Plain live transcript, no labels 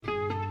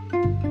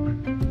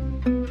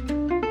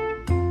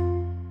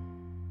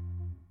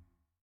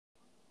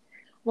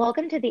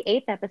Welcome to the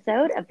eighth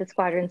episode of the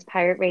Squadron's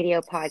Pirate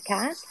Radio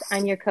podcast.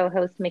 I'm your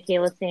co-host,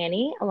 Michaela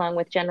Sani, along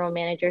with General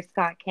Manager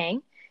Scott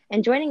King.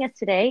 And joining us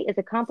today is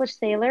accomplished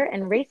sailor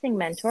and racing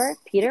mentor,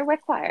 Peter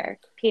Wickwire.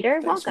 Peter,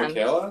 Thanks, welcome.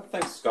 Michaela.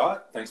 Thanks,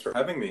 Scott. Thanks for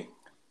having me.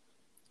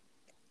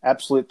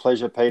 Absolute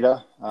pleasure,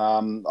 Peter.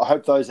 I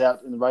hope those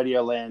out in the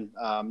radio land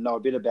know a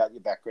bit about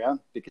your background,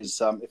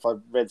 because if I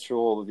read through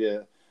all of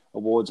your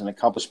awards and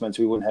accomplishments,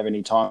 we wouldn't have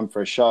any time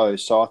for a show.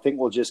 So I think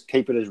we'll just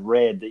keep it as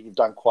read that you've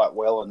done quite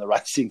well in the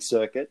racing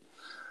circuit.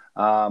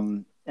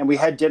 And we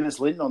had Dennis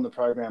Linton on the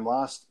program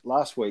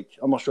last week.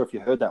 I'm not sure if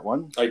you heard that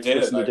one. I did.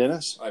 Listen to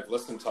Dennis. I've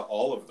listened to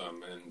all of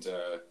them. And,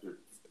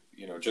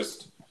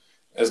 just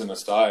as an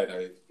aside,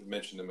 I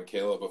mentioned to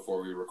Michaela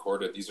before we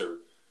recorded, these are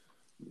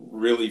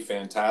really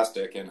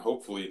fantastic. And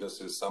hopefully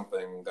this is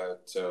something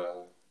that,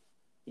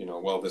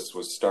 this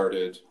was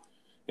started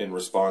in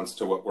response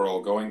to what we're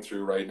all going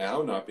through right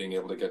now, not being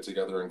able to get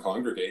together and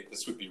congregate.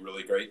 This would be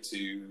really great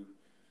to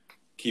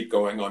keep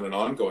going on an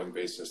ongoing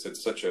basis.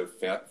 It's such a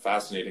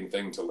fascinating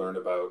thing to learn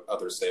about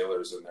other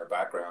sailors and their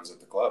backgrounds at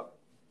the club.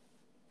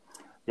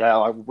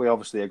 Yeah, we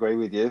obviously agree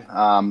with you.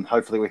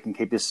 Hopefully we can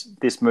keep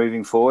this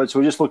moving forward. So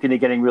we're just looking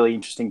at getting really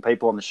interesting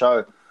people on the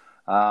show.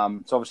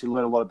 So obviously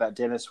learn a lot about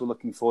Dennis. We're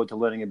looking forward to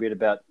learning a bit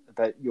about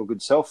your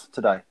good self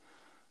today.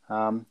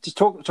 Just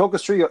talk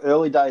us through your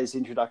early days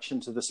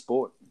introduction to the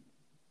sport.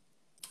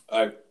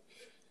 I'm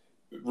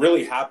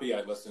really happy I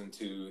listened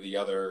to the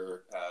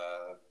other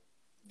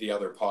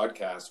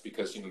podcasts,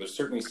 because there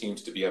certainly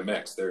seems to be a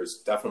mix. There's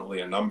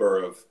definitely a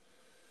number of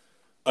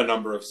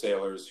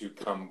sailors who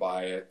come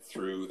by it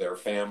through their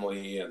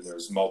family, and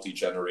there's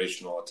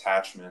multi-generational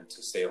attachment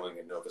to sailing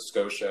in Nova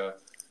Scotia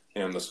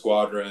and the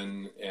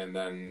squadron. And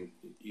then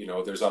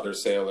there's other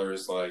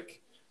sailors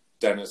like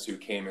Dennis who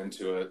came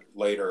into it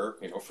later,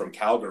 from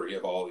Calgary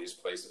of all these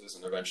places,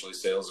 and eventually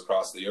sails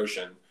across the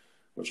ocean,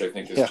 which I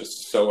think is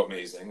just so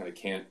amazing. I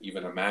can't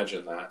even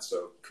imagine that.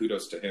 So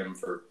kudos to him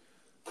for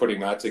putting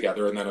that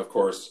together. And then, of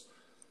course,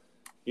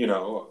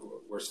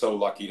 we're so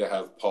lucky to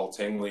have Paul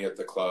Tingley at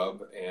the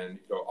club, and,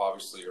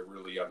 obviously a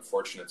really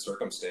unfortunate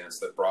circumstance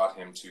that brought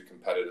him to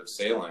competitive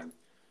sailing.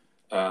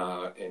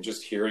 And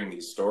just hearing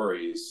these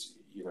stories,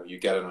 you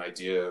get an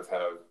idea of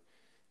how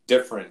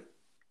different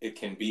it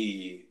can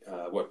be,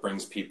 what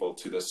brings people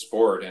to the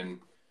sport.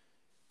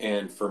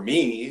 And for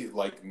me,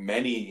 like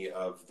many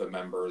of the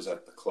members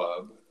at the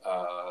club,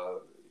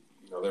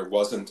 there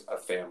wasn't a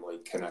family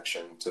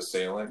connection to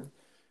sailing.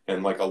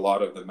 And like a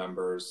lot of the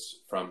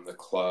members from the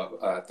club,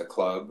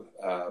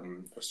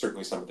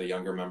 certainly some of the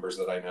younger members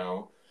that I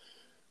know,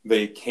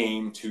 they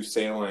came to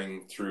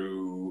sailing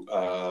through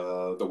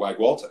the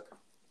Wagwaltic.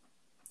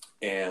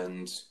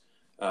 And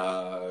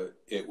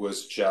it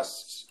was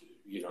just,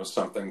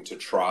 something to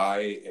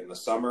try in the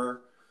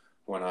summer.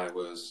 When I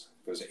was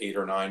 8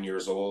 or 9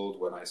 years old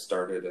when I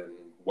started in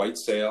white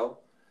sail,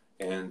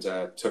 and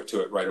took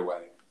to it right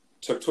away.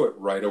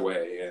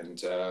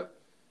 And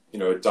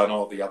had done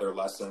all the other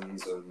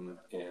lessons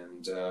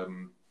and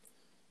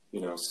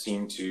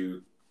seemed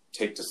to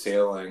take to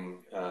sailing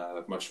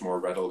much more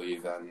readily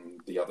than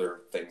the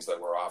other things that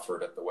were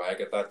offered at the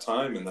WAG at that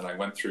time. And then I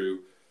went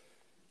through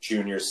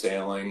junior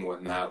sailing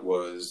when that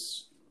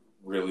was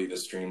really the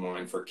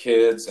streamline for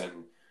kids,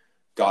 and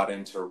got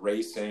into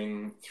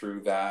racing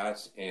through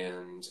that.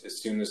 And as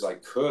soon as I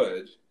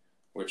could,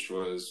 which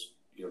was,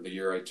 the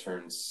year I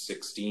turned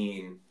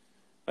 16,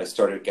 I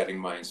started getting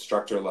my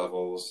instructor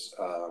levels.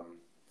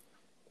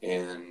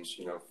 And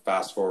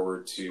fast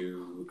forward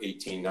to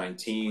 18,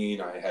 19,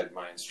 I had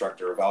my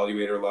instructor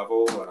evaluator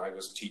level, and I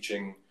was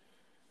teaching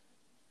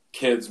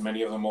kids,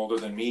 many of them older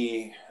than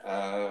me,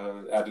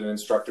 at an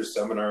instructor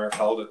seminar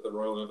held at the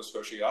Royal Nova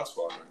Scotia Yacht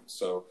Squadron.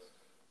 So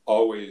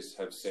always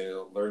have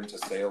learned to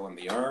sail in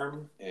the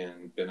Arm,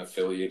 and been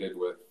affiliated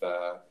with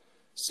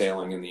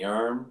sailing in the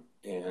Arm.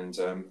 And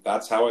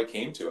that's how I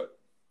came to it.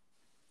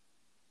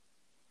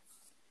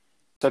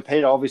 So,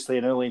 Peter, obviously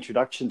an early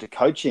introduction to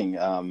coaching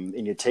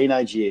in your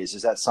teenage years.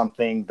 Is that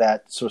something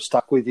that sort of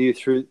stuck with you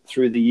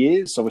through the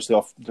years? Obviously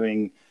off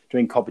doing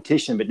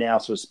competition, but now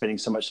sort of spending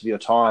so much of your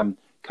time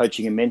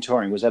coaching and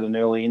mentoring. Was that an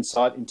early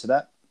insight into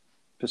that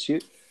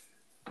pursuit?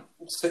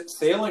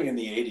 Sailing in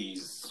the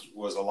 80s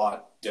was a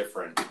lot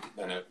different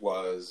than it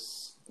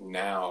was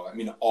now. I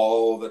mean,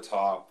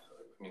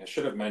 I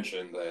should have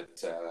mentioned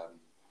that,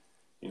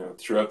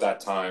 throughout that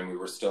time, we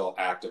were still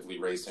actively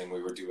racing.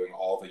 We were doing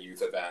all the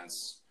youth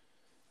events.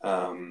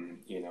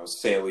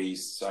 Sail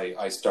East,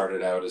 I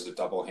started out as a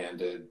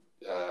double-handed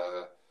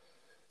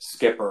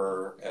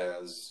skipper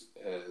as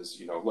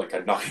like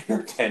a 9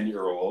 or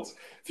 10-year-old,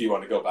 if you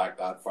want to go back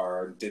that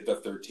far. Did the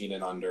 13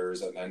 and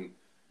unders, and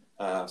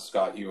then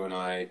Scott, you and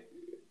I,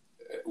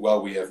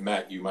 we have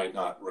met, you might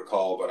not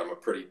recall, but I'm a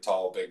pretty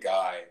tall, big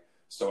guy.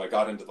 So I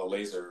got into the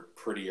laser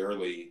pretty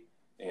early,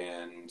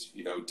 and,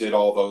 did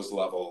all those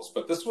levels.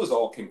 But this was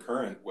all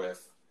concurrent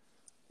with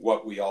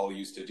what we all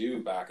used to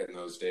do back in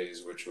those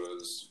days, which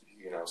was,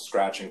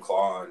 scratch and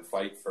claw and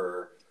fight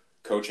for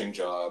coaching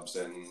jobs,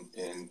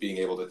 and being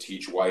able to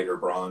teach white or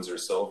bronze or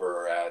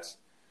silver at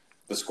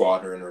the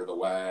Squadron or the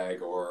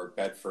WAG or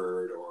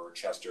Bedford or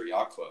Chester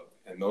Yacht Club.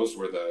 And those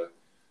were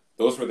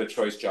the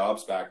choice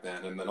jobs back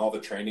then. And then all the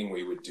training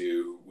we would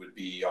do would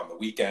be on the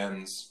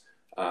weekends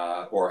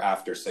or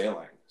after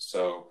sailing.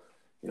 So,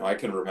 I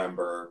can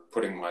remember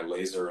putting my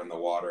laser in the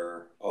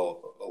water a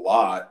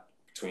lot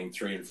between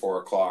 3 and 4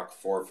 o'clock,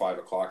 4 or 5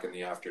 o'clock in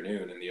the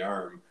afternoon in the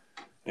arm,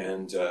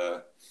 and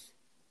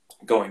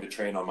going to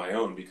train on my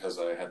own because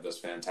I had this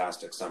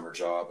fantastic summer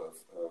job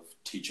of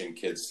teaching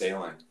kids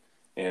sailing.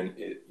 And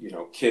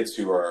kids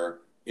who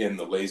are in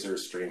the laser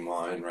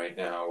streamline right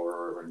now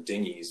or in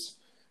dinghies,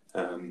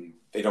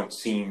 they don't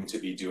seem to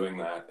be doing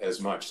that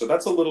as much. So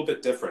that's a little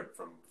bit different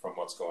from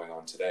what's going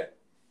on today.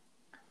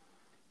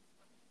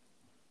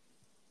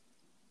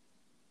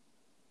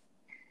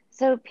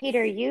 So,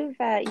 Peter, you've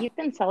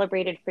been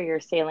celebrated for your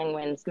sailing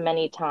wins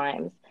many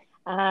times.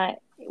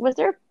 Was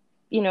there,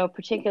 a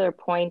particular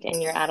point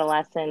in your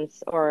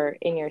adolescence or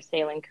in your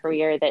sailing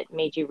career that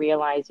made you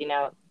realize,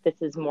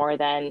 this is more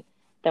than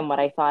what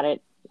I thought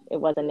it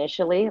was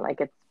initially?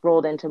 Like it's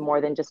rolled into more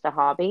than just a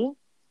hobby?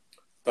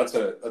 That's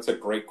a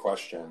great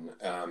question.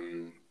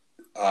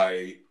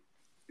 I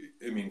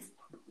mean,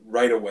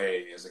 right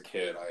away as a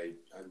kid, I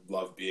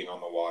loved being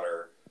on the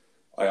water.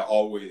 I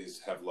always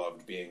have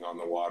loved being on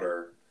the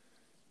water.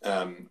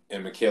 And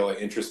Michaela,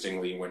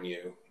 interestingly, when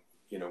you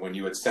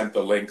had sent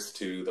the links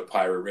to the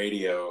Pirate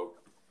Radio,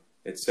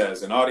 it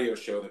says an audio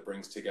show that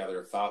brings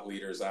together thought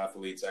leaders,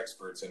 athletes,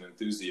 experts, and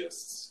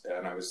enthusiasts.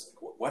 And I was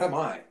like, what am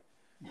I?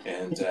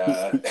 And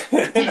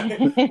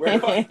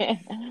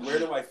where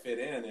do I fit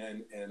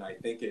in? And I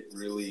think it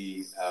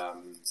really,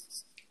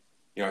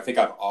 I think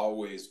I've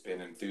always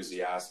been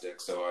enthusiastic.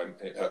 So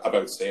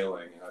about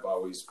sailing, and I've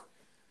always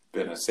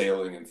been a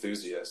sailing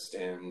enthusiast.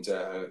 And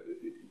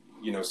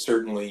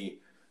certainly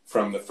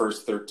from the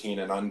first 13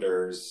 and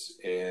unders,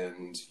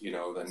 and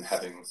then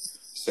having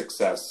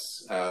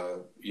success,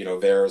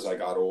 there as I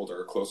got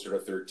older, closer to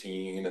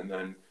 13, and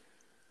then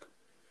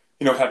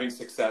having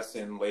success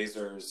in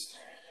lasers.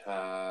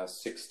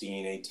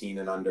 16, 18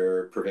 and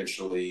under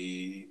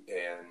provincially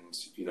and,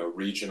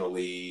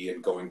 regionally,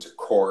 and going to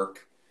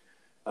Cork.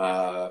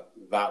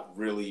 That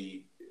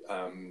really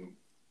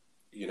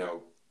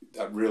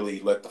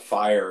lit the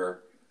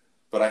fire,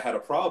 but I had a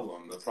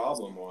problem. The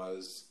problem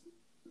was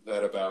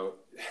that about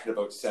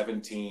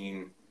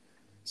 17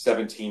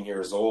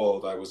 years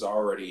old, I was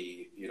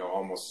already,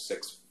 almost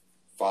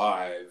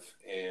 6'5",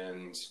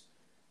 and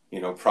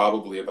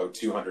probably about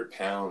 200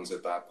 pounds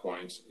at that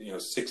point.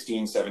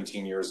 16,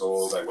 17 years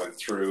old, I went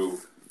through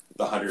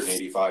the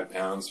 185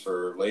 pounds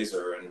for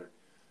laser, and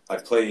I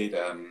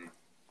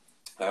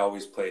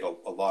always played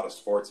a lot of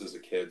sports as a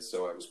kid.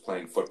 So I was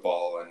playing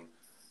football and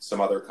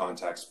some other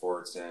contact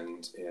sports.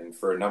 And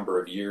for a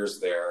number of years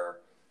there,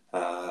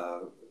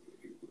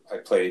 I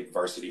played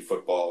varsity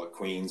football at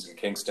Queen's and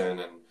Kingston,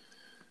 and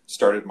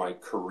started my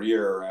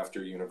career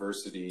after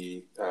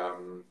university,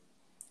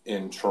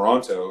 in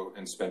Toronto,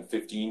 and spent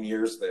 15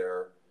 years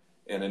there,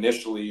 and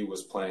initially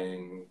was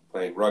playing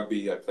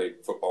rugby. I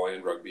played football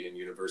and rugby in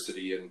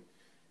university,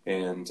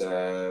 and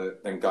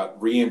then got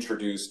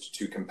reintroduced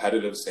to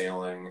competitive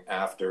sailing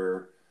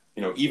after,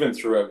 even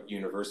throughout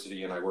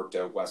university, and I worked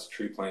out west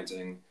tree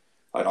planting.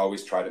 I'd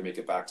always try to make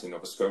it back to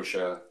Nova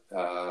Scotia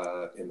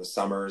in the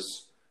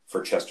summers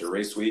for Chester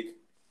Race Week.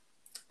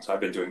 So I've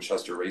been doing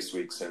Chester Race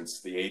Week since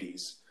the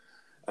 80s.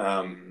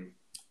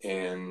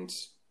 And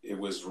it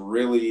was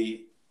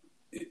really,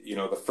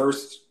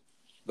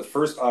 the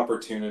first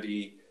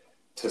opportunity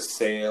to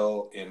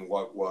sail in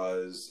what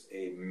was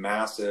a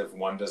massive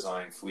one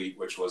design fleet,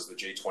 which was the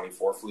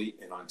J24 fleet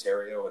in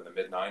Ontario in the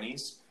mid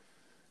 90s.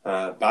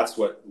 That's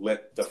what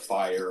lit the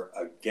fire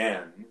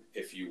again,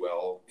 if you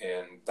will.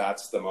 And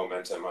that's the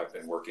momentum I've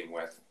been working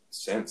with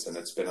since. And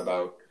it's been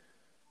about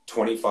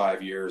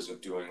 25 years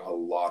of doing a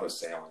lot of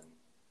sailing.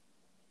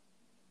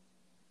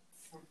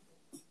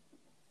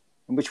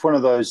 Which one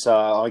of those,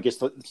 I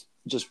guess,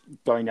 just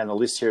going down the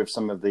list here of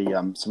some of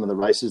the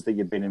races that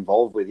you've been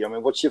involved with,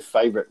 what's your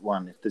favourite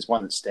one? If there's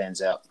one that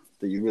stands out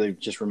that you really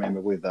just remember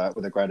with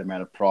a great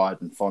amount of pride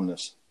and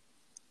fondness.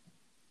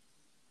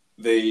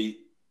 The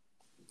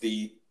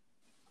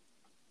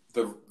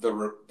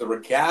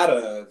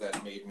regatta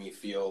that made me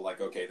feel like,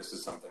 okay, this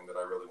is something that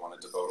I really want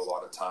to devote a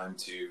lot of time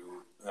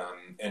to,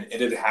 and it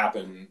had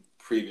happened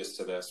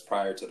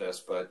prior to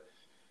this, but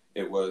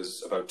it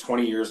was about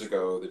 20 years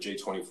ago, the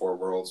J24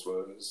 Worlds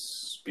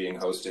was being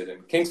hosted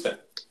in Kingston.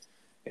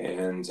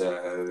 And,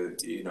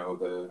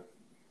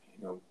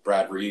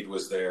 Brad Reed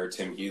was there,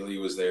 Tim Healy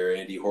was there,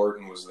 Andy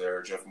Horton was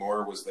there, Jeff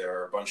Moore was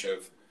there, a bunch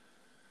of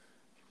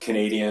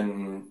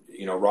Canadian,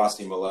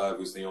 Rossi Malev,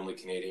 who's the only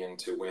Canadian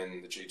to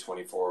win the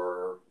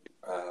J24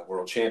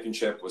 World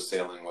Championship, was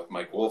sailing with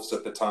Mike Wolfs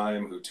at the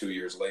time, who 2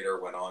 years later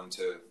went on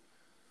to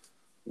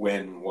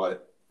win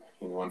what,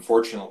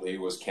 unfortunately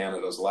was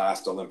Canada's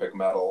last Olympic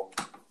medal,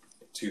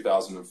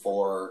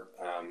 2004,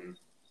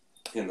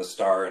 in the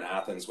Star in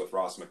Athens with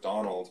Ross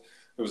McDonald.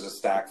 It was a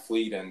stacked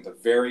fleet, and the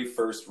very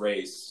first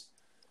race,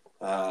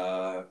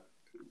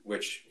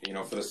 which,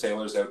 for the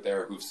sailors out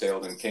there who've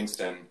sailed in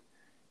Kingston,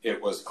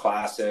 it was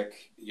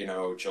classic,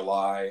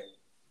 July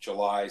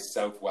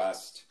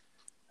Southwest,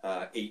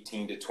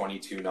 18 to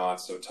 22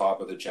 knots, so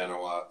top of the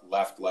Genoa,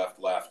 left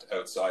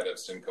outside of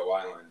Simcoe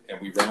Island.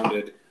 And we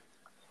rounded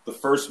the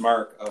first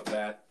mark of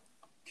that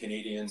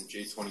Canadian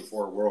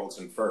J24 Worlds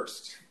in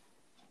first.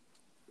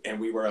 And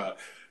we were a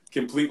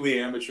completely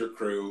amateur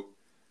crew.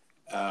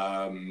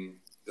 The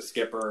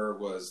skipper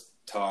was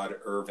Todd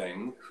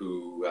Irving,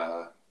 who,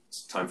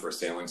 it's time for a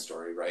sailing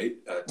story, right?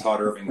 Todd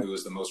Irving, who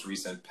is the most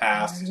recent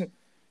past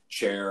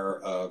chair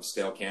of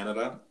Sail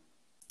Canada.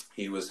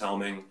 He was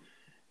helming,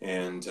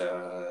 and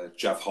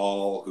Jeff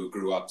Hall, who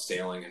grew up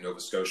sailing in Nova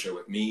Scotia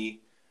with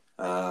me,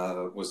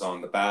 was on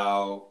the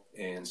bow.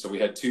 And so we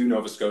had 2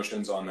 Nova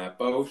Scotians on that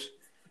boat,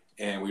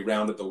 and we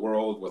rounded the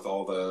world with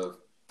all the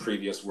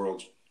previous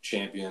world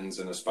champions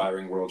and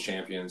aspiring world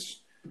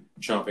champions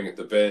chomping at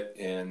the bit.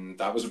 And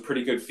that was a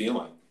pretty good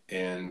feeling.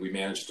 And we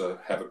managed to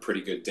have a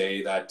pretty good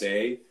day that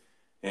day.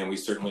 And we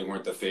certainly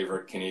weren't the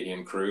favorite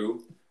Canadian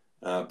crew.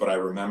 But I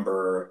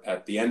remember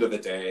at the end of the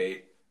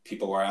day,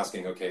 people were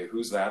asking, okay,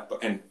 who's that?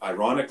 And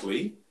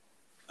ironically,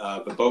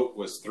 the boat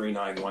was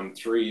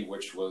 3913,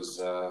 which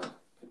was, I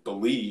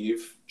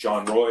believe,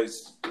 John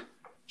Roy's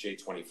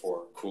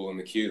J24, Cool in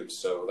the Cube.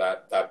 So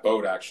that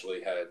boat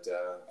actually had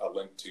a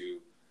link to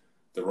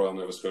the Royal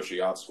Nova Scotia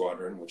Yacht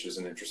Squadron, which is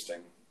an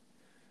interesting,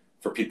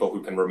 for people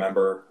who can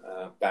remember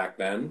back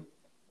then.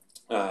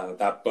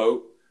 That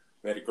boat,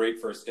 we had a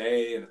great first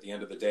day, and at the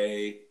end of the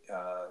day,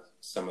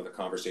 some of the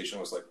conversation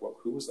was like, well,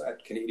 who was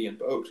that Canadian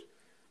boat?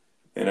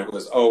 And it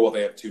was, oh, well,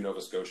 they have 2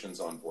 Nova Scotians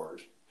on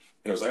board.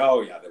 And it was like,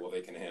 oh yeah,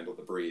 they can handle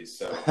the breeze.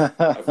 So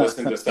I've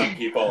listened to some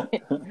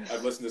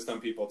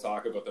people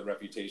talk about the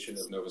reputation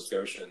of Nova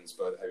Scotians,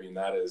 but I mean,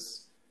 that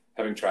is,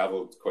 having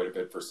traveled quite a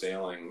bit for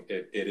sailing,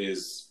 it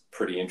is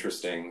pretty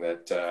interesting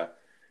that,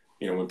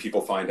 when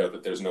people find out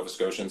that there's Nova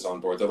Scotians on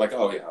board, they're like,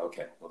 oh yeah,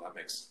 okay, well that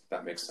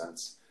makes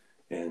sense.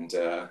 And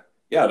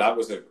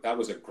that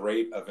was a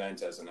great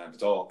event as an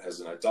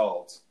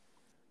adult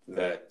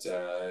that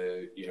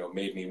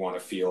made me want to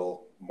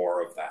feel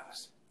more of that.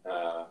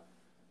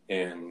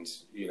 And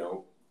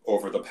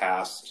over the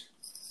past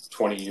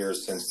 20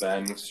 years since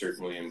then,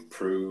 certainly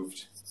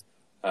improved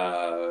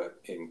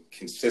in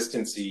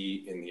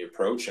consistency in the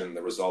approach, and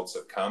the results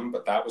have come.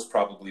 But that was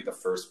probably the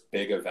first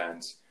big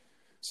event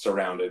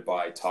surrounded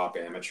by top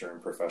amateur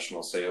and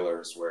professional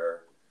sailors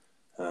where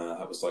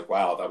I was like,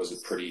 wow, that was a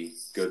pretty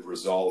good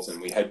result.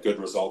 And we had good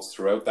results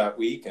throughout that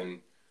week, and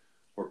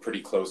we're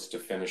pretty close to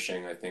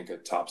finishing, I think,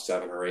 at top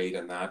 7 or 8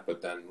 in that.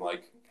 But then,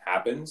 like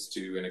happens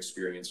to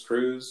inexperienced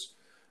crews,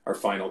 our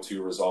final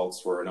 2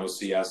 results were an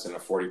OCS and a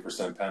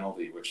 40%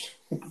 penalty, which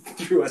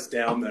threw us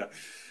down the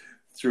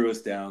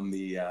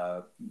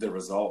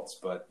results.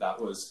 But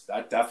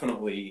that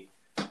definitely,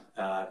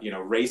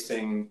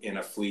 racing in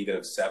a fleet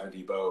of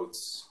 70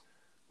 boats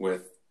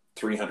with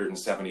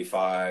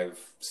 375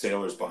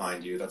 sailors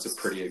behind you, that's a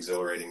pretty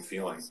exhilarating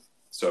feeling.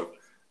 So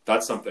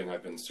that's something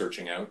I've been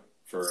searching out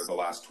for the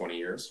last 20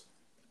 years.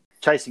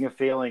 Chasing a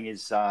feeling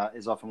is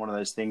often one of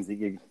those things that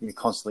you're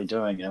constantly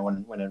doing.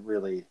 When it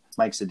really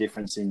makes a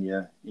difference in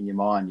your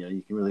mind,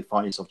 you can really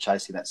find yourself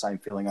chasing that same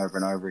feeling over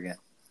and over again.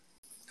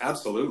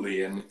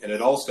 Absolutely, and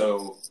it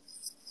also,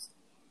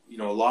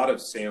 a lot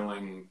of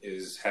sailing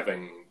is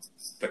having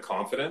the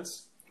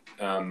confidence,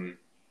 and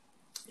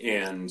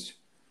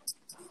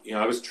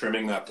I was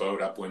trimming that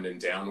boat upwind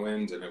and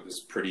downwind, and it was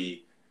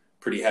pretty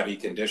heavy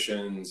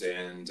conditions,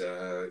 and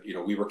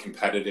we were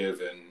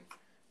competitive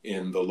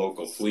in the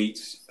local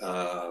fleet,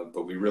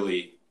 but we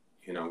really,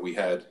 we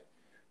had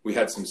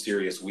some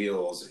serious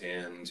wheels.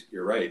 And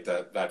you're right,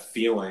 that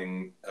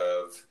feeling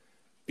of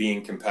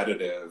being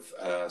competitive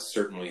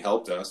certainly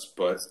helped us.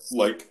 But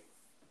like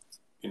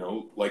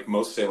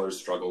most sailors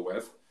struggle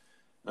with,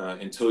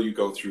 until you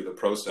go through the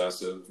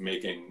process of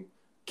making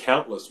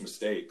countless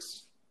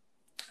mistakes,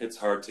 it's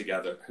hard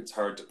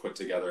to put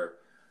together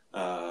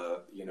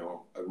a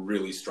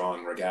really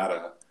strong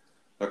regatta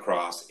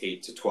across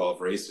 8 to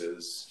 12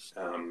 races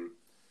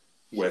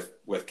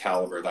with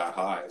caliber that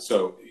high.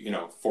 So,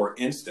 for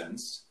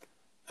instance,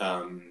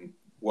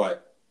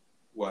 what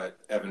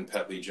Evan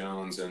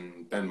Petley-Jones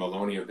and Ben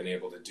Maloney have been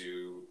able to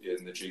do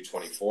in the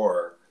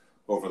J24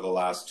 over the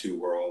last 2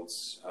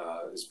 worlds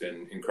has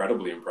been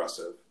incredibly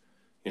impressive.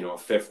 A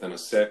 5th and a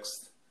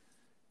 6th.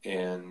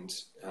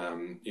 And,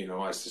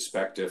 I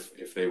suspect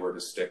if they were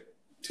to stick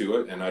to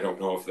it, and I don't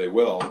know if they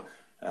will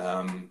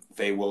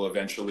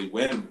eventually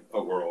win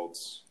a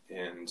Worlds.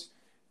 And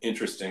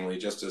interestingly,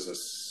 just as a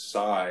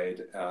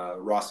side,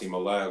 Rossi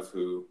Malev,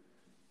 who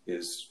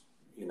is,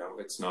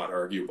 it's not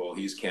arguable,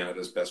 he's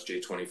Canada's best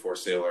J24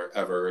 sailor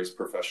ever. He's a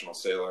professional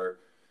sailor,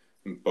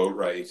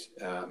 boatwright.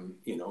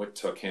 It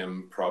took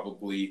him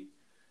probably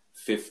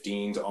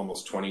 15 to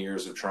almost 20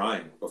 years of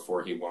trying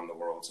before he won the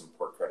Worlds in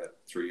Port Credit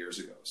 3 years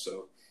ago.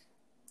 So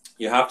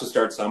you have to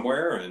start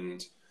somewhere.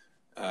 And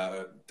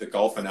the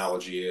golf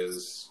analogy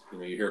is, you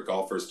hear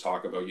golfers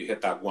talk about, you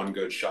hit that one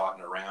good shot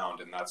in a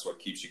round, and that's what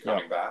keeps you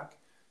coming back.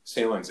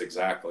 Sailing's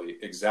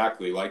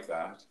exactly like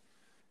that.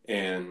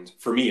 And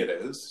for me, it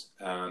is.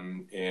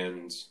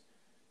 And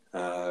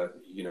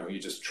you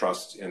just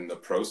trust in the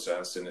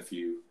process. And if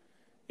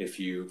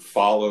you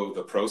follow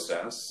the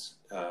process,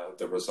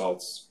 the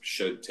results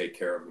should take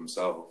care of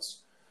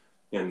themselves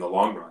in the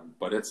long run.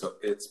 But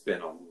it's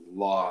been a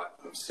lot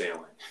of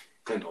sailing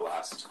in the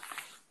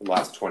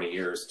last 20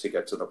 years to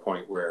get to the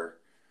point where,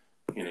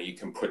 you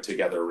can put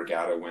together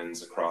regatta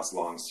wins across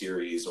long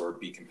series, or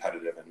be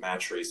competitive in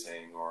match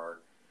racing,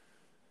 or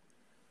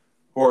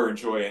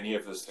enjoy any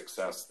of the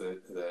success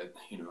that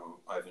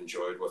I've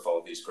enjoyed with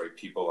all these great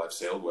people I've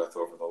sailed with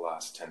over the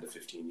last 10 to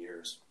 15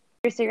 years.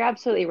 So you're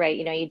absolutely right.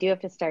 You do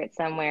have to start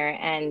somewhere,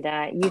 and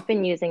you've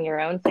been using your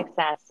own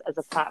success as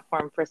a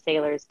platform for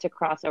sailors to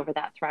cross over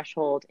that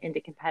threshold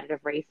into competitive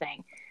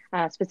racing,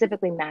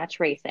 specifically match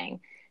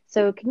racing.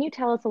 So can you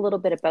tell us a little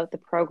bit about the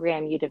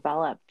program you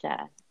developed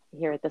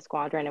here at the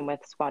Squadron and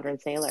with Squadron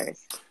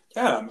Sailors?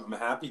 Yeah, I'm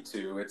happy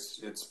to.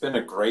 It's been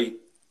a great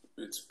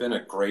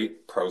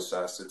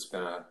process. It's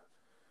been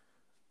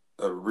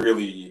a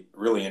really,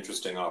 really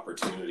interesting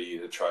opportunity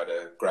to try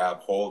to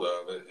grab hold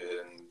of it.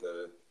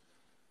 And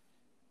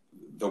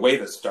the way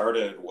that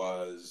started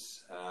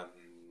was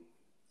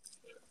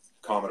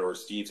Commodore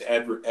Steve's.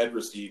 Ed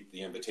received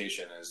the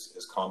invitation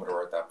as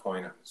Commodore at that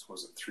point.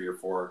 Was it 3 or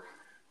 4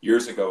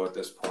 years ago at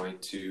this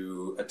point,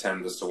 to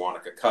attend the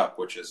Sewanaka Cup,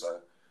 which is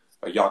a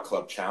yacht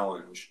club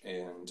challenge.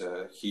 And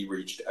he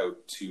reached out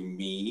to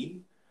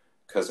me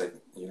because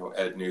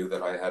Ed knew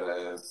that I had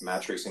a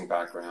match racing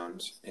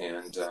background,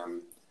 and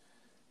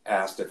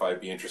asked if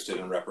I'd be interested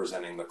in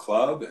representing the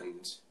club.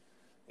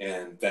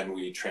 And then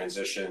we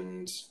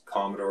transitioned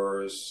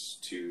Commodores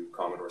to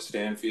Commodore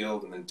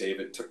Stanfield, and then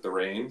David took the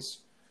reins.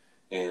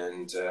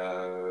 And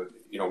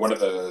one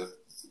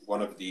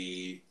of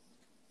the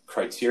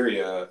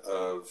criteria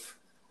of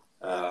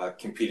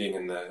competing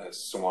in the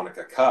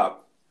Sewanaka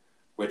Cup,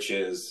 which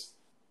is,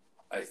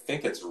 I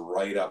think it's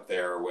right up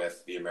there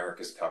with the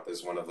America's Cup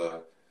as one of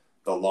the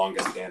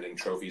longest standing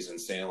trophies in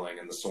sailing.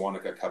 And the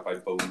Sewanaka Cup, I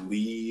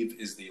believe,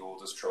 is the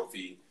oldest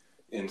trophy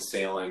in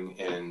sailing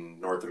in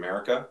North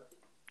America.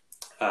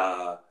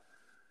 And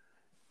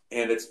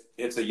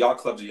it's a yacht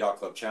club to yacht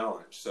club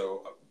challenge.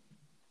 So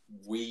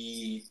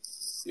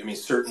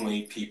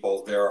certainly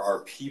there are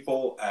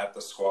people at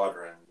the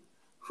Squadron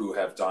who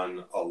have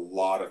done a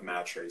lot of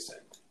match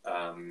racing.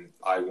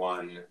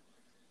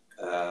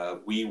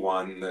 We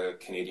won the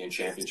Canadian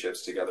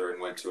Championships together and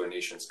went to a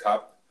Nations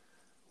Cup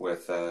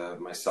with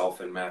myself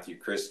and Matthew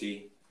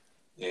Christie,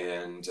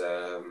 and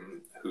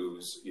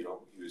who's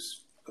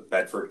a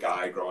Bedford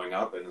guy growing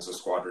up and is a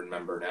Squadron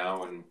member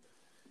now, and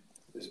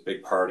is a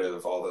big part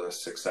of all the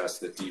success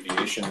that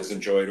Deviation has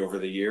enjoyed over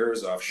the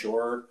years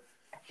offshore,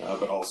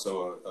 but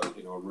also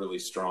a really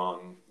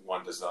strong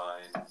One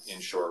Design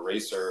inshore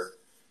racer,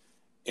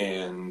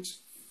 and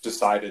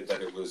decided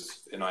that it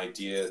was an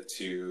idea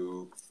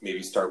to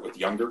maybe start with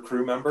younger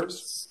crew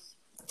members.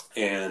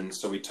 And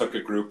so we took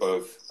a group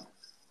of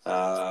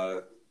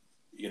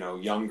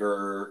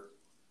younger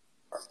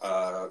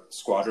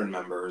Squadron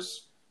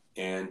members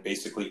and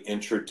basically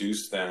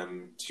introduced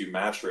them to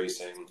match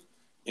racing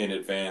in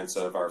advance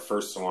of our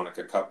first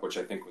Sewanaka Cup, which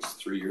I think was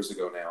 3 years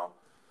ago now.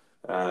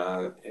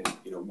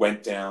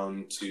 Went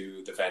down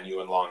to the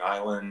venue in Long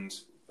Island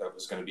that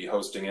was going to be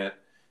hosting it,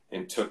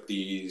 and took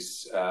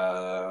these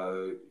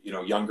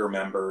younger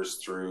members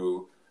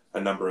through a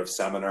number of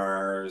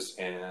seminars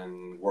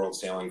and World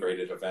Sailing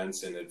graded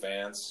events in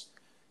advance.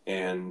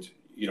 And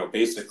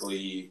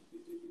basically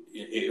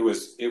it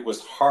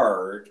was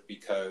hard,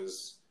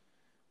 because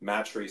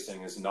match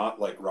racing is not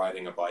like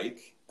riding a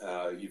bike.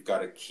 You've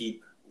got to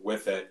keep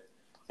with it,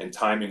 and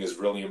timing is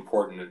really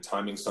important, and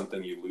timing's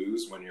something you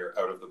lose when you're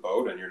out of the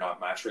boat and you're not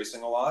match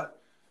racing a lot.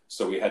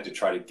 So we had to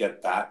try to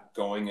get that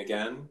going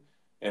again,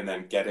 and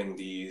then getting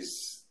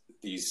these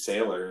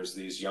sailors,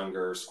 these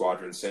younger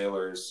Squadron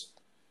sailors,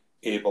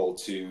 able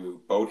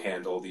to boat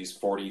handle these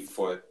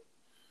 40-foot,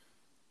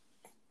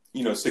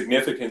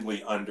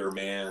 significantly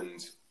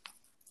undermanned,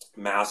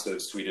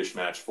 massive Swedish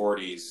Match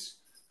 40s,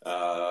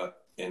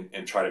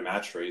 and try to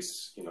match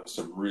race,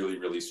 some really,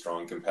 really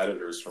strong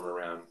competitors from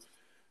around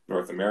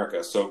North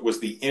America. So it was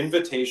the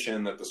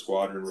invitation that the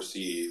Squadron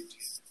received,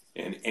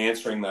 and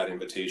answering that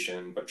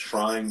invitation, but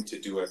trying to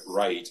do it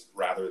right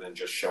rather than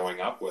just showing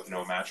up with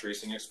no match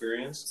racing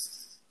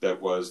experience,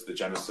 that was the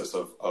genesis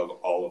of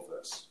all of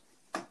this.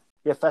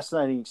 Yeah,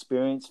 fascinating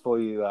experience for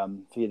you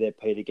there,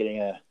 Peter,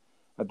 getting a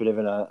bit of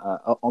an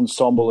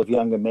ensemble of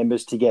younger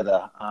members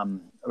together.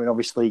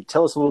 Obviously,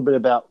 tell us a little bit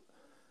about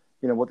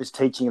what this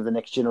teaching of the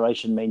next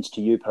generation means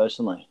to you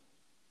personally.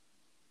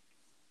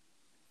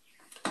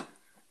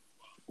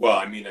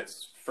 Well,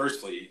 there's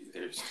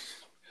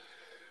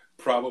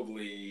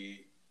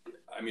probably,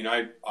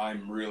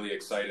 I'm really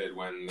excited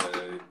when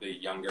the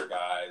younger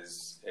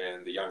guys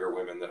and the younger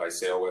women that I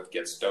sail with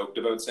get stoked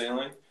about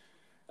sailing.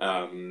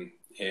 I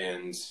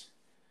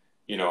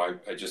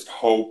just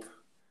hope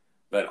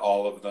that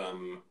all of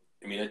them,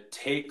 it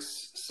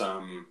takes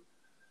some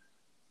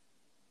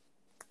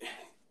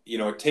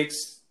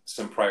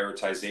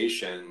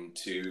prioritization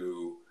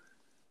to,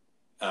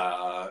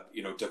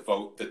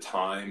 devote the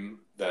time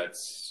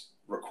that's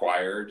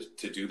required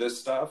to do this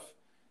stuff.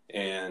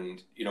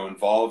 And,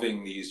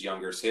 involving these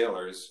younger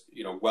sailors,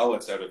 while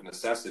it's out of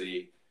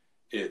necessity,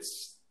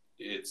 it's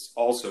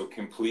also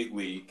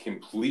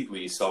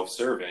completely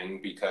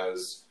self-serving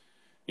because,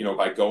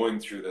 by going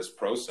through this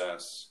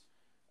process,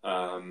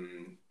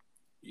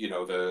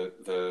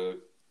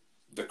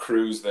 the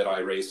crews that I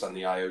race on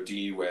the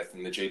IOD with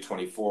and the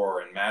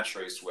J24 and match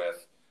race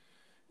with,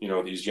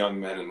 these young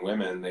men and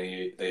women,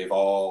 they've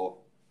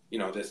all,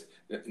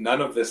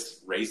 none of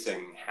this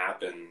racing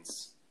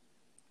happens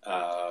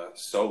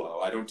solo.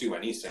 I don't do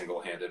any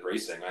single-handed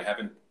racing.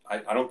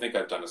 I don't think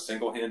I've done a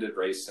single-handed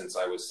race since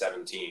I was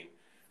 17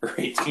 or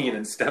 18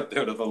 and stepped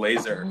out of the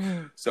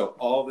laser. So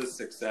all this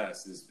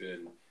success has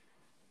been,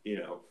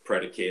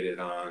 predicated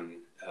on,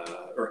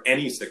 or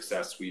any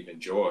success we've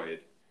enjoyed,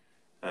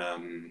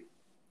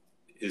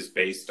 is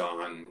based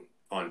on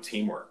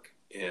teamwork.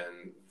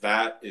 And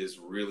that is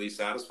really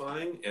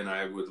satisfying. And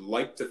I would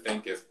like to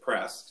think if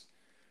pressed,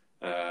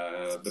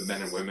 the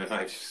men and women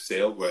I've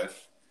sailed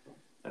with,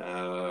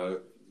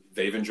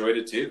 they've enjoyed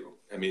it too.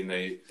 I mean,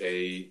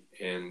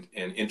 and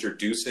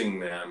introducing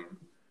them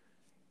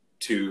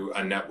to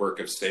a network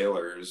of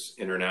sailors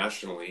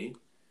internationally,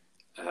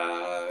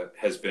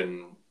 has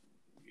been,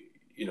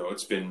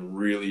 it's been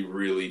really,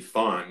 really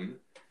fun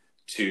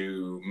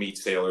to meet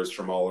sailors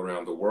from all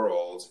around the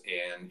world.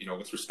 And,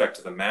 with respect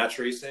to the match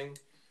racing,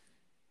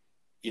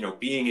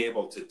 being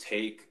able to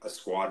take a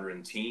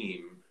squadron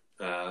team,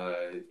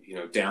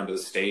 down to the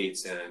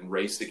States and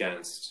race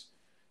against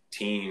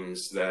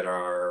teams that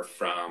are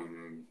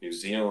from New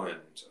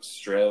Zealand,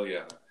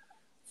 Australia,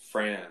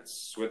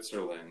 France,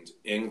 Switzerland,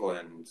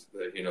 England,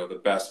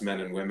 the best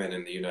men and women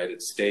in the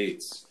United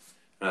States.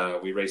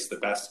 We race the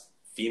best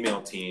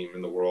female team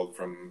in the world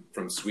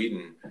from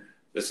Sweden.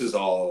 This is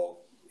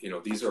all,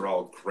 these are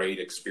all great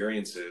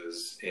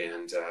experiences.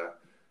 And,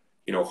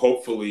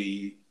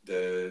 hopefully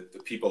the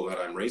people that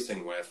I'm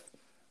racing with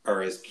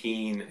are as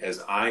keen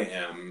as I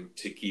am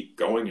to keep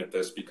going at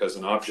this, because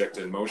an object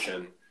in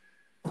motion,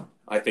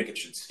 I think it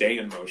should stay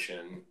in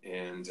motion.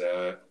 And,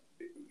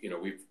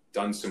 we've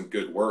done some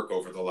good work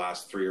over the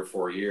last 3 or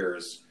 4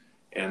 years.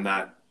 And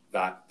that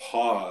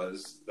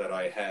pause that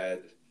I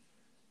had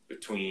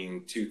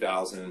between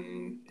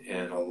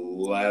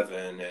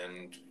 2011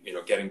 and,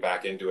 getting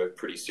back into it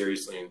pretty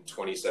seriously in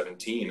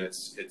 2017,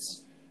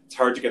 it's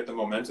hard to get the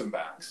momentum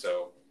back.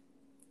 So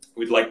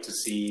we'd like to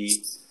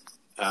see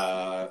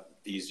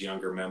these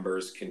younger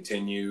members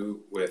continue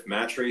with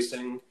match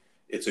racing.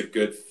 It's a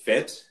good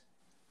fit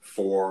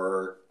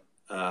for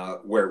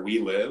where we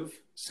live,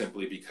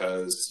 simply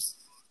because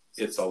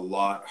it's a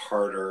lot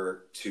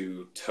harder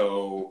to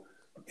tow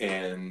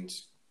and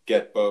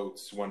get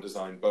boats, One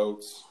Design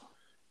boats,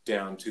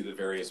 down to the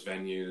various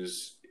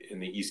venues in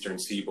the Eastern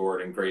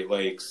Seaboard and Great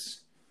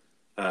Lakes,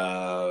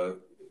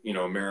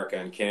 America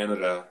and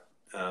Canada,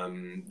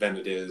 than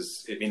it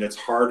is. I mean, it's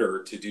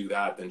harder to do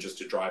that than just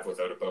to drive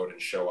without a boat and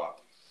show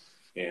up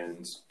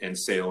and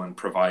sail in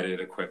provided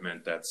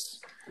equipment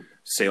that's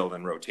sailed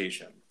in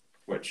rotation,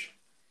 which,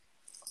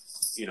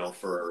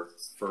 for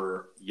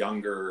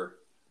younger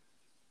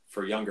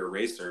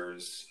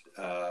racers,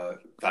 I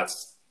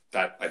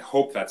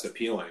hope that's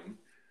appealing,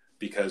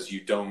 because you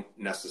don't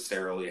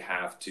necessarily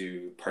have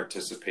to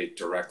participate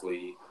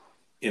directly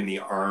in the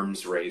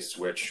arms race,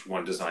 which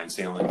One Design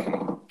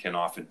sailing can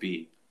often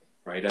be,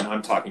 right? And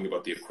I'm talking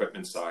about the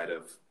equipment side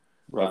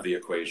of the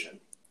equation.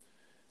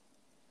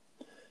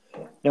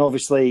 Now,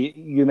 obviously,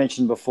 you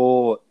mentioned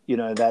before,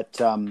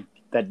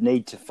 that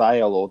need to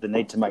fail, or the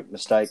need to make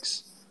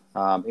mistakes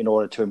in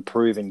order to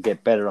improve and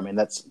get better. I mean,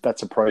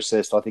 that's a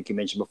process I think you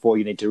mentioned before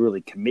you need to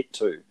really commit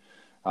to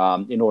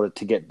in order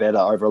to get better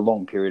over a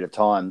long period of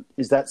time.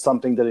 Is that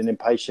something that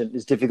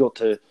is difficult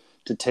to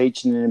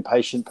teach an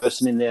impatient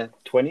person in their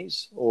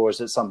 20s, or is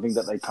it something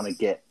that they kind of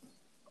get?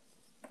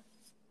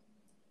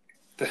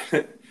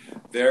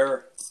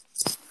 They're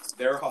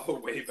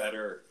all way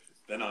better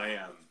than I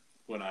am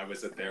when I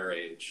was at their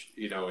age,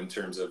 in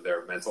terms of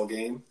their mental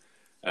game.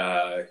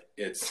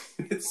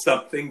 It's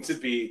something to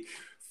be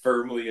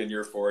firmly in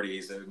your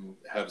 40s and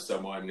have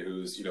someone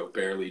who's,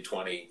 barely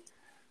 20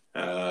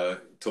 to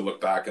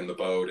look back in the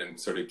boat and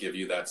sort of give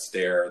you that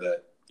stare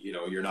that,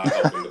 you're not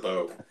helping the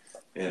boat.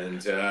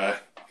 And,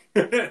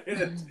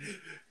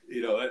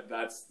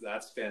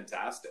 that's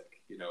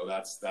fantastic.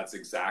 That's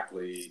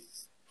exactly,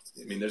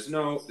 I mean, there's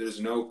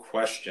no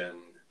question,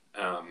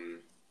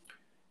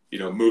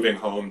 moving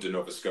home to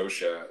Nova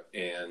Scotia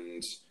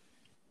and,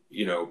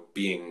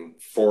 being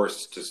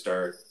forced to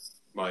start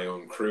my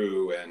own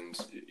crew. And,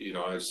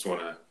 I just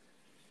want to,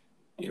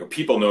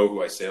 people know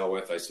who I sail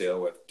with. I sail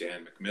with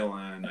Dan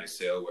McMillan. I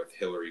sail with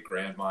Hillary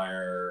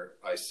Grantmeyer.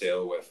 I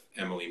sail with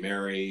Emily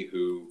Mary,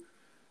 who,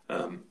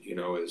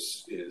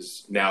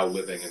 is now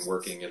living and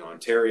working in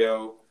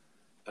Ontario,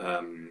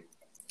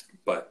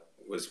 but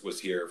was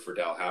here for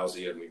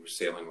Dalhousie, and we were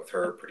sailing with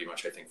her pretty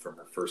much, I think, from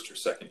her first or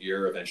second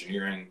year of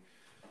engineering.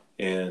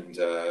 And,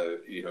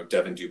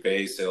 Devin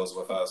Dubé sails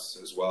with us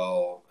as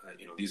well.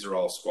 These are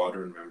all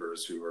squadron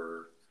members who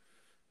are,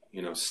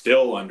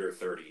 still under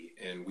 30,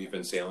 and we've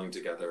been sailing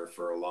together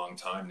for a long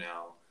time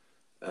now.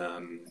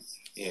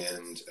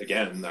 And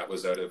again, that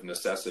was out of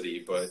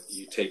necessity, but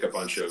you take a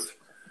bunch of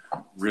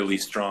really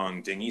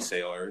strong dinghy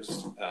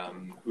sailors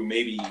who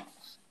maybe,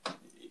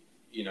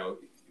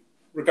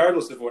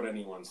 regardless of what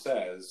anyone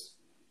says,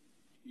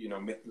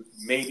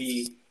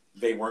 maybe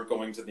they weren't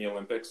going to the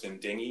Olympics in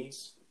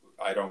dinghies.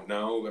 I don't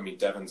know. I mean,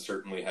 Devon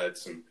certainly had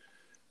some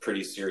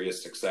pretty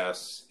serious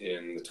success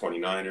in the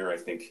 29er. I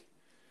think it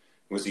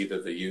was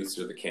either the youths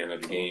or the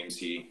Canada Games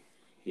he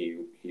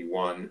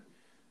won.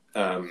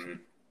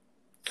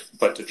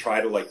 But to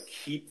try to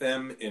keep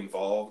them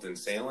involved in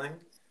sailing,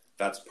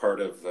 that's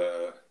part of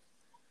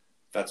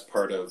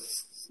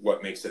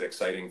what makes it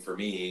exciting for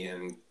me.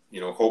 And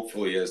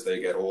hopefully as they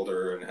get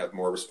older and have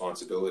more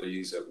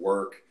responsibilities at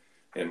work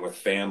and with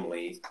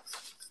family,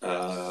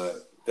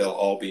 they'll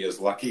all be as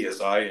lucky as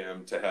I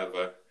am to have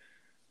a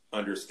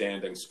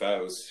understanding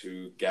spouse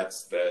who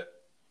gets that,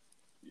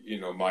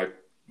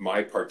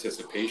 my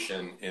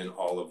participation in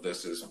all of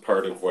this is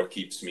part of what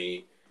keeps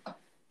me,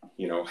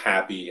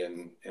 happy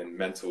and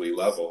mentally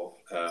level.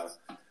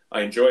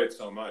 I enjoy it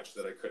so much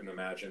that I couldn't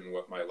imagine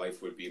what my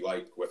life would be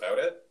like without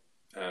it.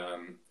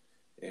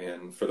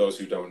 And for those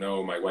who don't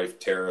know, my wife,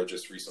 Tara,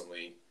 just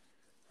recently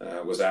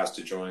was asked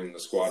to join the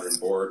squadron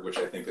board, which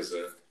I think is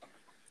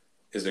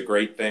a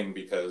great thing,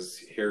 because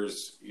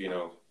here's,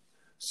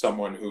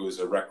 someone who is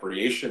a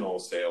recreational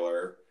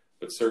sailor,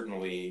 but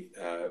certainly,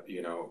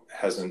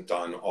 hasn't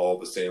done all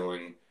the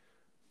sailing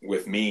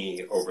with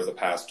me over the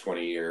past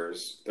 20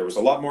 years. There was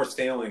a lot more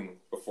sailing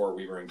before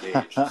we were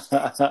engaged,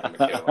 Scott and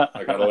Michaela.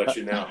 I got to let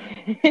you know.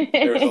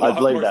 There was a lot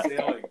more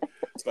sailing.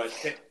 But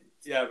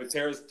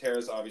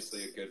Tara's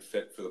obviously a good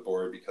fit for the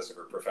board because of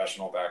her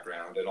professional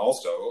background. And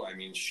also, I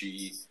mean,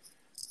 she,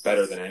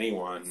 better than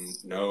anyone,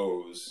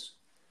 knows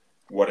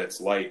what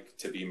it's like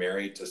to be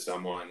married to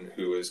someone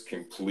who is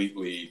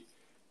completely,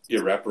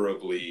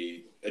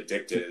 irreparably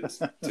addicted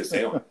to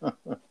sailing.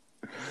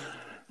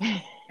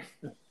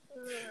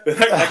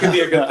 That could be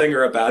a good thing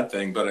or a bad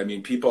thing, but I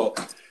mean, people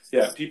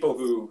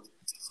who,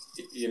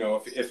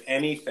 if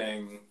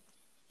anything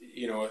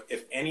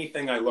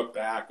I look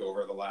back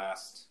over the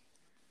last,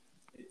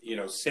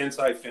 since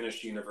I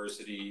finished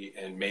university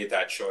and made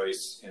that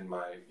choice in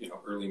my,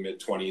 early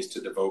mid-20s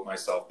to devote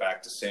myself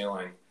back to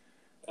sailing,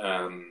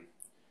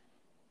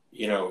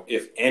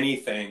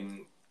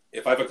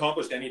 if I've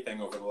accomplished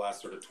anything over the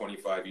last sort of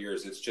 25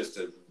 years, it's just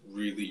a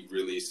really,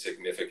 really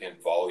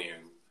significant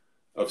volume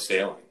of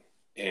sailing.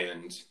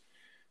 And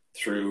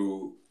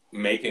through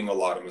making a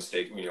lot of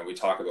mistakes, we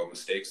talk about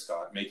mistakes,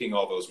 Scott, making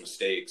all those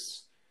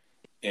mistakes.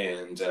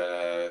 And,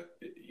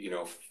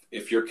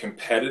 if you're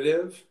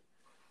competitive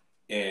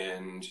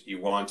and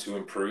you want to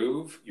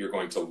improve, you're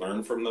going to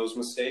learn from those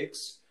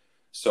mistakes.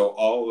 So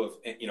all of,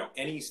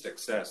 any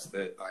success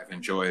that I've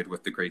enjoyed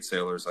with the great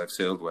sailors I've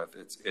sailed with,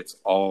 it's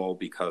all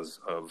because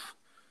of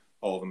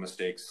all the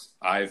mistakes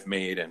I've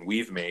made and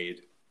we've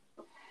made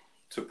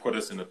to put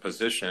us in a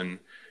position,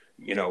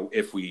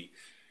 if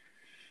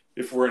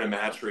we're in a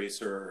match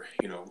race, or,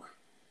 I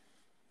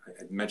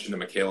mentioned to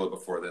Michaela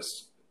before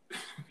this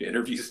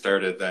interview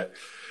started that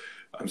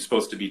I'm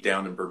supposed to be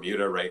down in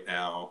Bermuda right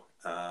now,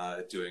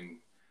 doing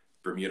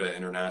Bermuda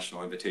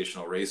International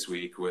Invitational Race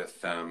Week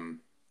with,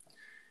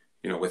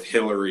 with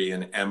Hillary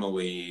and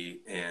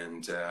Emily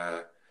and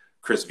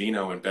Chris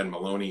Vino and Ben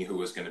Maloney, who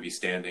was going to be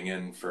standing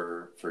in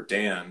for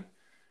Dan.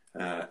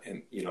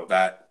 And,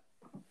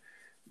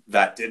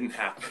 that didn't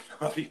happen,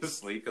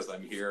 obviously, because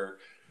I'm here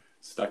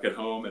stuck at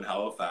home in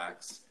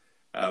Halifax.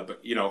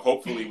 But,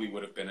 hopefully we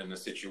would have been in a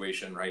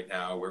situation right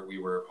now where we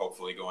were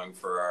hopefully going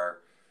for our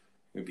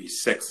maybe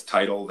 6th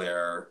title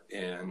there.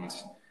 And,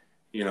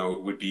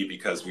 it would be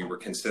because we were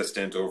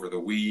consistent over the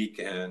week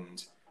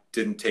and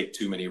didn't take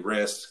too many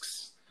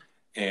risks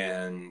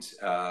and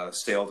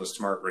sailed a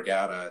smart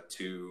regatta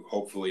to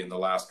hopefully in the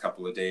last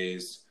couple of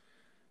days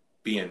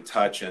be in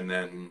touch, and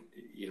then,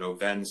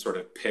 then sort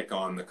of pick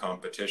on the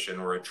competition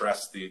or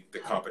address the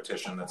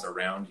competition that's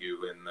around you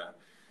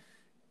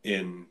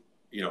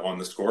on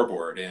the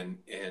scoreboard. And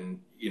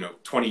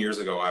 20 years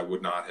ago, I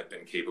would not have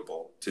been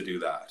capable to do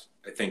that.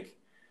 I think,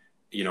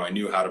 I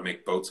knew how to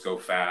make boats go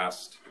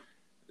fast,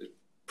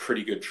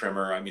 pretty good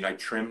trimmer. I mean, I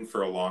trimmed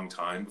for a long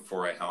time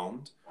before I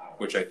helmed,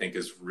 which I think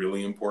is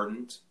really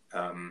important.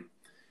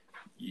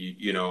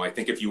 I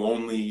think if you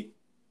only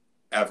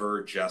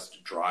ever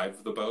just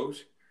drive the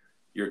boat,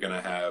 you're going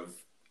to have,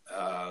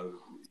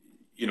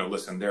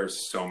 listen, there's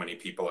so many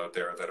people out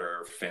there that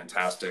are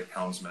fantastic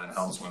helmsmen,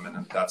 helmswomen,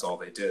 and that's all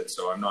they did.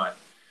 So I'm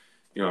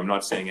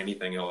not saying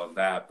anything ill of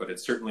that, but it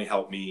certainly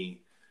helped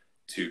me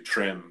to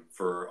trim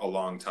for a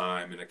long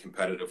time in a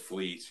competitive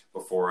fleet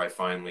before I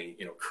finally,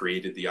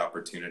 created the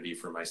opportunity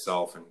for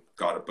myself and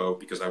got a boat,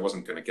 because I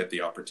wasn't going to get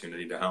the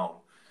opportunity to helm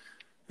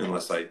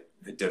unless I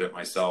did it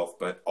myself.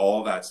 But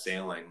all that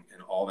sailing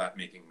and all that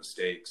making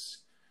mistakes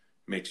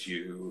makes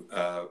you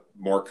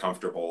more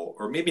comfortable,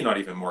 or maybe not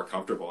even more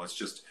comfortable. It's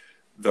just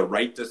the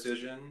right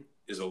decision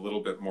is a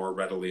little bit more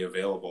readily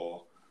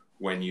available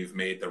when you've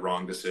made the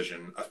wrong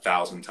decision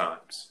 1,000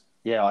 times.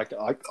 Yeah,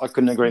 I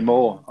couldn't agree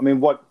more. I mean,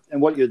 what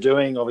you're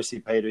doing, obviously,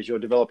 Peter, is you're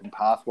developing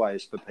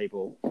pathways for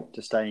people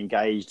to stay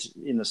engaged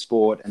in the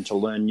sport and to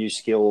learn new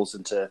skills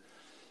and to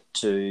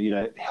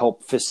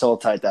help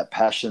facilitate that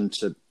passion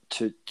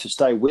to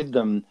stay with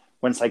them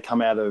once they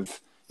come out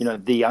of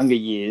the younger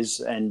years,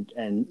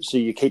 and so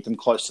you keep them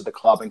close to the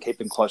club and keep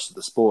them close to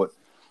the sport.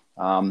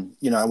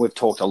 We've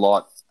talked a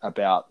lot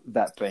about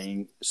that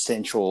being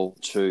central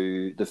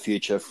to the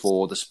future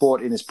for the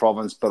sport in this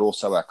province, but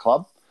also our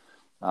club.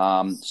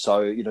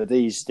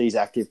 These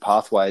active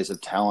pathways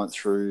of talent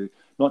through,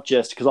 not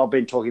just because I've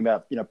been talking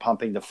about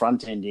pumping the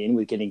front end in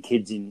with getting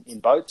kids in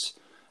boats,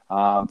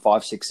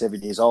 5, 6,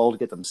 7 years old,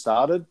 get them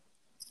started,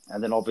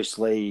 and then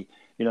obviously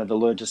the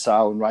Learn to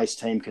Sail and race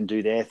team can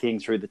do their thing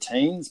through the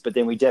teens, but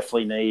then we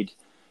definitely need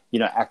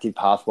active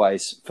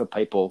pathways for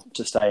people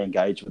to stay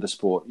engaged with the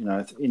sport.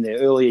 In their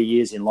earlier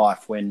years in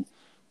life when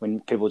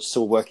people are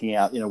still working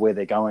out where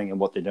they're going and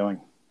what they're doing.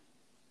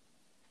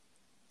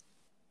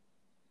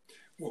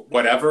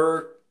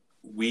 Whatever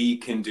we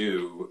can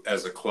do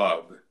as a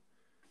club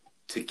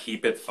to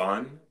keep it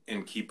fun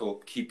and keep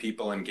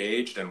people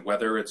engaged, and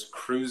whether it's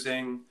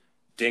cruising,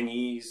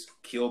 dinghies,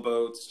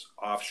 keelboats,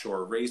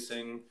 offshore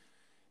racing,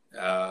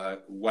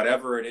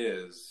 whatever it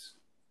is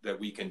that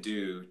we can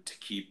do to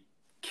keep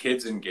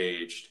kids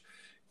engaged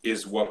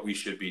is what we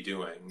should be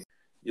doing.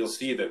 You'll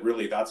see that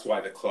really that's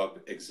why the club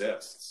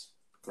exists,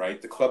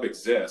 right? The club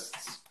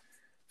exists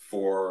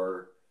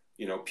for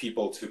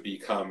people to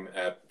become,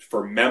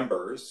 for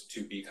members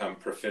to become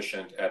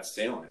proficient at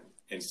sailing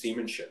and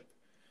seamanship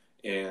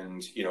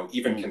and,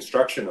 even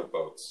construction of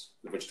boats,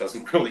 which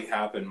doesn't really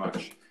happen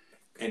much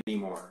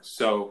anymore.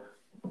 So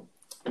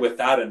with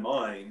that in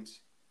mind,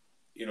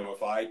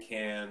 if I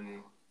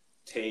can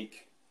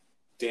take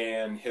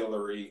Dan,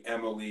 Hillary,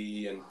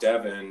 Emily, and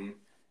Devin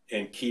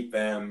and keep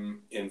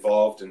them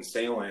involved in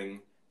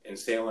sailing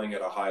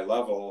at a high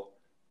level,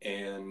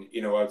 and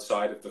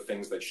outside of the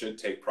things that should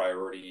take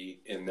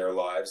priority in their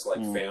lives,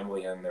 like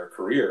family and their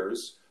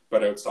careers,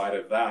 but outside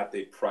of that,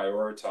 they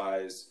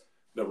prioritize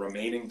the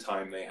remaining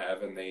time they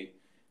have, and they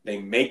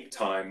make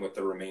time with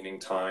the remaining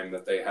time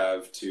that they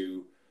have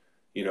to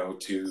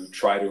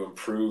try to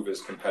improve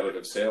as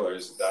competitive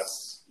sailors.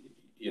 That's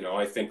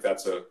I think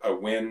that's a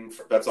win.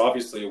 That's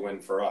obviously a win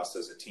for us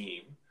as a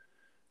team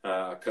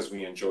because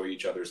we enjoy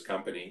each other's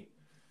company.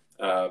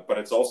 But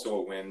it's also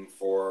a win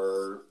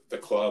for the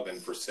club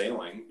and for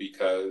sailing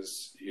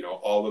because,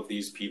 all of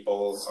these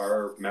people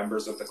are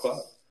members of the club.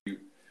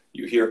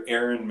 You hear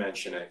Aaron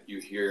mention it, you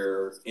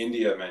hear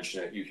India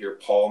mention it, you hear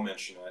Paul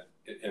mention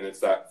it, and it's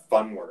that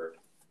fun word.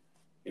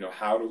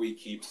 How do we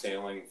keep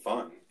sailing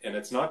fun? And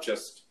it's not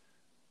just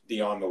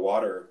the on the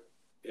water,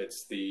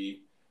 it's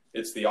the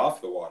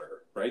off the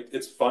water, right?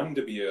 It's fun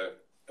to be a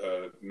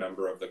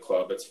member of the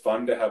club. It's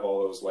fun to have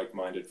all those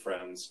like-minded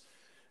friends.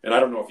 And I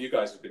don't know if you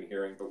guys have been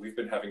hearing, but we've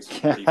been having some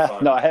pretty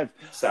fun No, I have.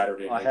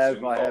 Saturday night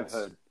Zoom I calls. have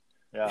heard.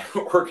 Yeah.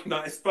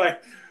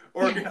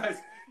 organized.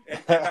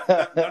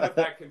 None of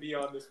that can be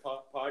on this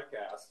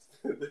podcast.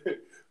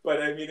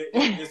 But I mean,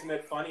 isn't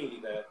it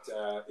funny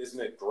that,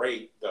 isn't it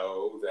great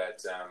though,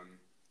 that,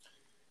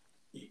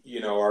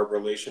 our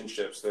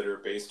relationships that are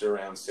based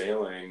around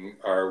sailing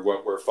are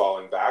what we're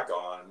falling back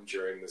on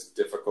during this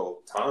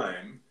difficult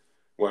time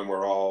when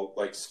we're all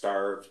like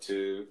starved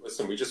to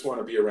listen. We just want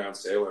to be around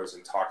sailors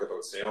and talk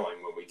about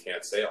sailing when we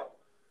can't sail.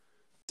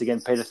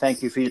 Again, Peter,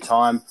 thank you for your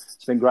time.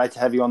 It's been great to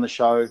have you on the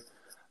show.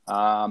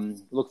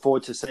 Look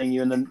forward to seeing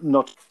you in the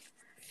not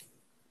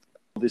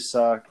this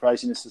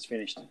craziness is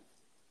finished.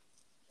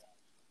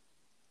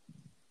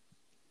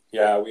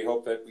 Yeah, we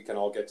hope that we can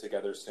all get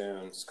together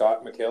soon.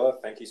 Scott, Michaela,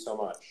 thank you so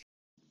much.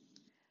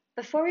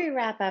 Before we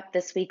wrap up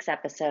this week's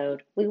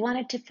episode, we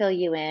wanted to fill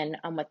you in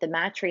on what the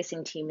match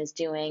racing team is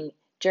doing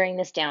during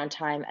this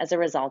downtime as a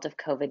result of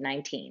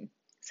COVID-19.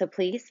 So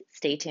please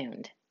stay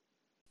tuned.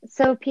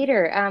 So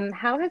Peter,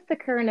 how has the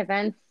current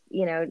events,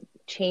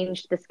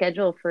 changed the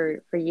schedule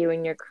for you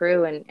and your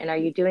crew? And are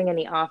you doing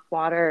any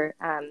off-water,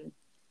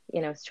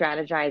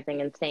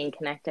 strategizing and staying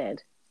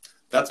connected?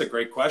 That's a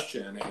great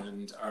question.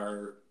 And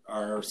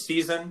our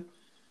season,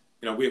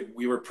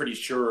 we were pretty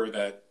sure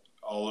that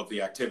all of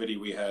the activity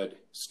we had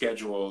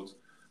scheduled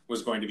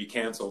was going to be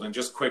canceled. And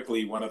just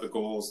quickly, one of the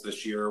goals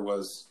this year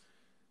was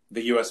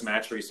the U.S.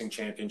 Match Racing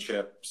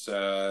Championships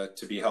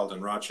to be held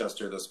in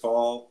Rochester this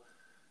fall.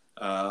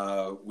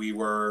 We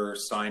were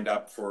signed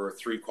up for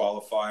 3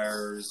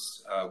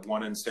 qualifiers,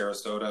 one in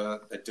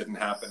Sarasota that didn't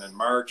happen in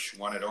March,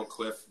 one at Oak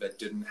Cliff that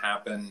didn't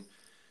happen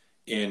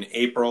in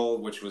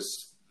April, which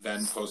was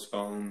then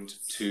postponed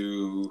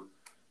to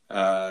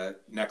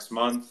next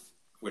month,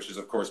 which has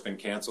of course been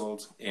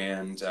canceled,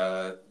 and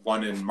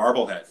one in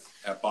Marblehead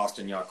at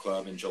Boston Yacht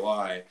Club in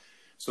July.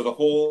 So the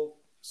whole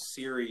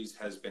series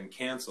has been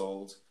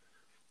canceled.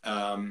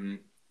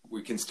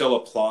 We can still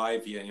apply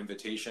via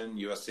invitation.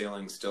 U.S.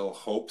 Sailing still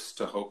hopes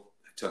to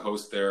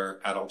host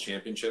their adult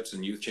championships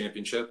and youth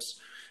championships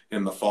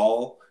in the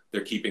fall.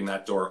 They're keeping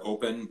that door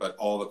open, but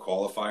all the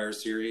qualifier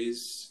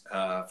series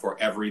for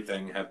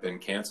everything have been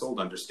canceled,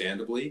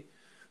 understandably.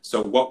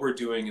 So what we're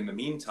doing in the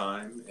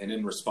meantime, and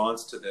in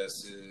response to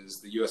this, is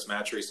the U.S.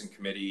 Match Racing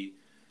Committee,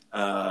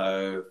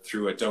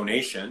 through a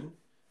donation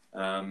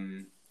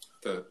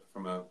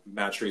from a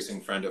match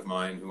racing friend of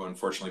mine who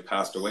unfortunately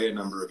passed away a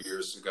number of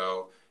years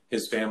ago,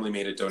 his family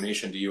made a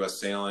donation to U.S.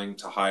 Sailing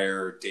to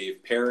hire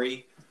Dave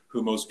Perry,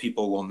 who most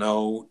people will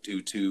know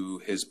due to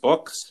his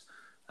books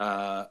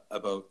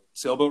about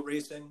sailboat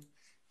racing.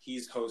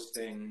 He's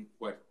hosting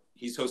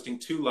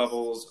 2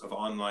 levels of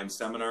online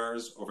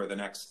seminars over the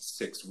next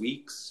 6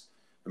 weeks.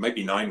 It might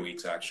be 9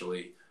 weeks,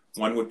 actually.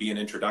 One would be an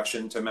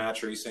introduction to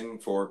match racing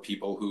for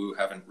people who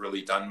haven't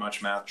really done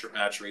much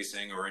match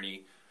racing or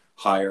any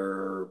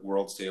higher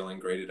world sailing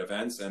graded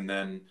events. And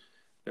then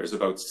there's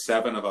about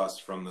 7 of us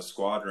from the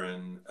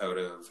squadron out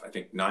of, I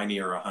think,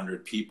 90 or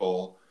 100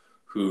 people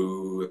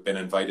who have been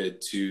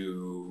invited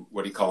to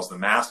what he calls the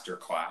master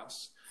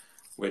class,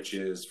 which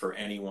is for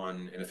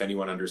anyone, and if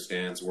anyone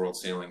understands world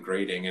sailing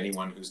grading,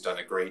 anyone who's done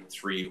a grade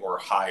 3 or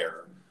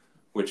higher,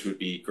 which would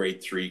be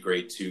grade 3,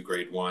 grade 2,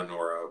 grade 1,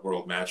 or a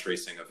world match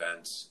racing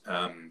event.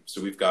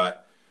 So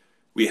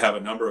we have a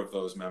number of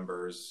those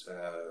members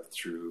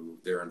through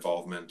their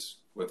involvement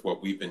with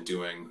what we've been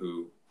doing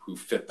who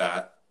fit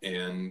that.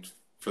 And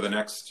for the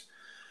next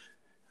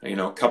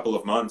couple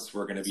of months,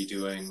 we're going to be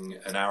doing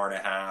an hour and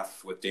a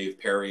half with Dave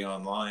Perry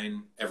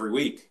online every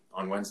week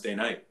on Wednesday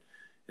night.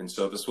 And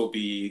so this will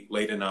be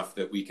late enough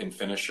that we can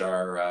finish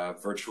our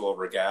virtual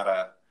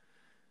regatta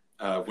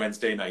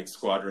Wednesday night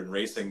squadron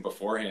racing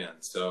beforehand.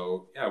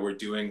 So yeah, we're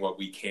doing what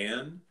we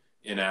can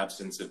in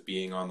absence of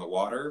being on the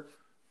water.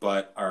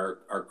 But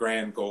our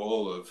grand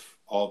goal of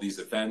all these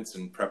events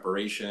and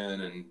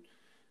preparation and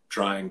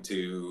trying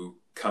to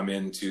come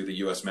into the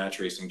U.S. Match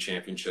Racing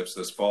Championships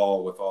this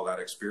fall with all that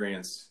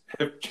experience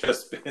have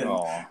just been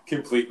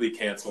completely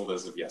canceled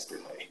as of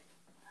yesterday.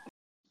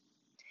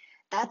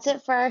 That's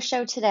it for our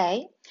show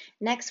today.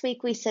 Next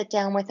week, we sit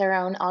down with our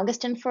own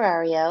Augustin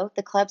Ferrario,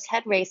 the club's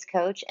head race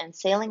coach and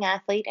sailing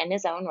athlete in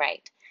his own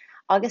right.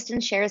 Augustin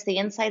shares the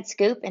inside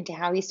scoop into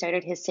how he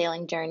started his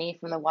sailing journey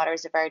from the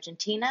waters of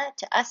Argentina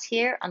to us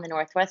here on the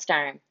Northwest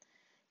Arm.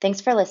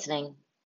 Thanks for listening.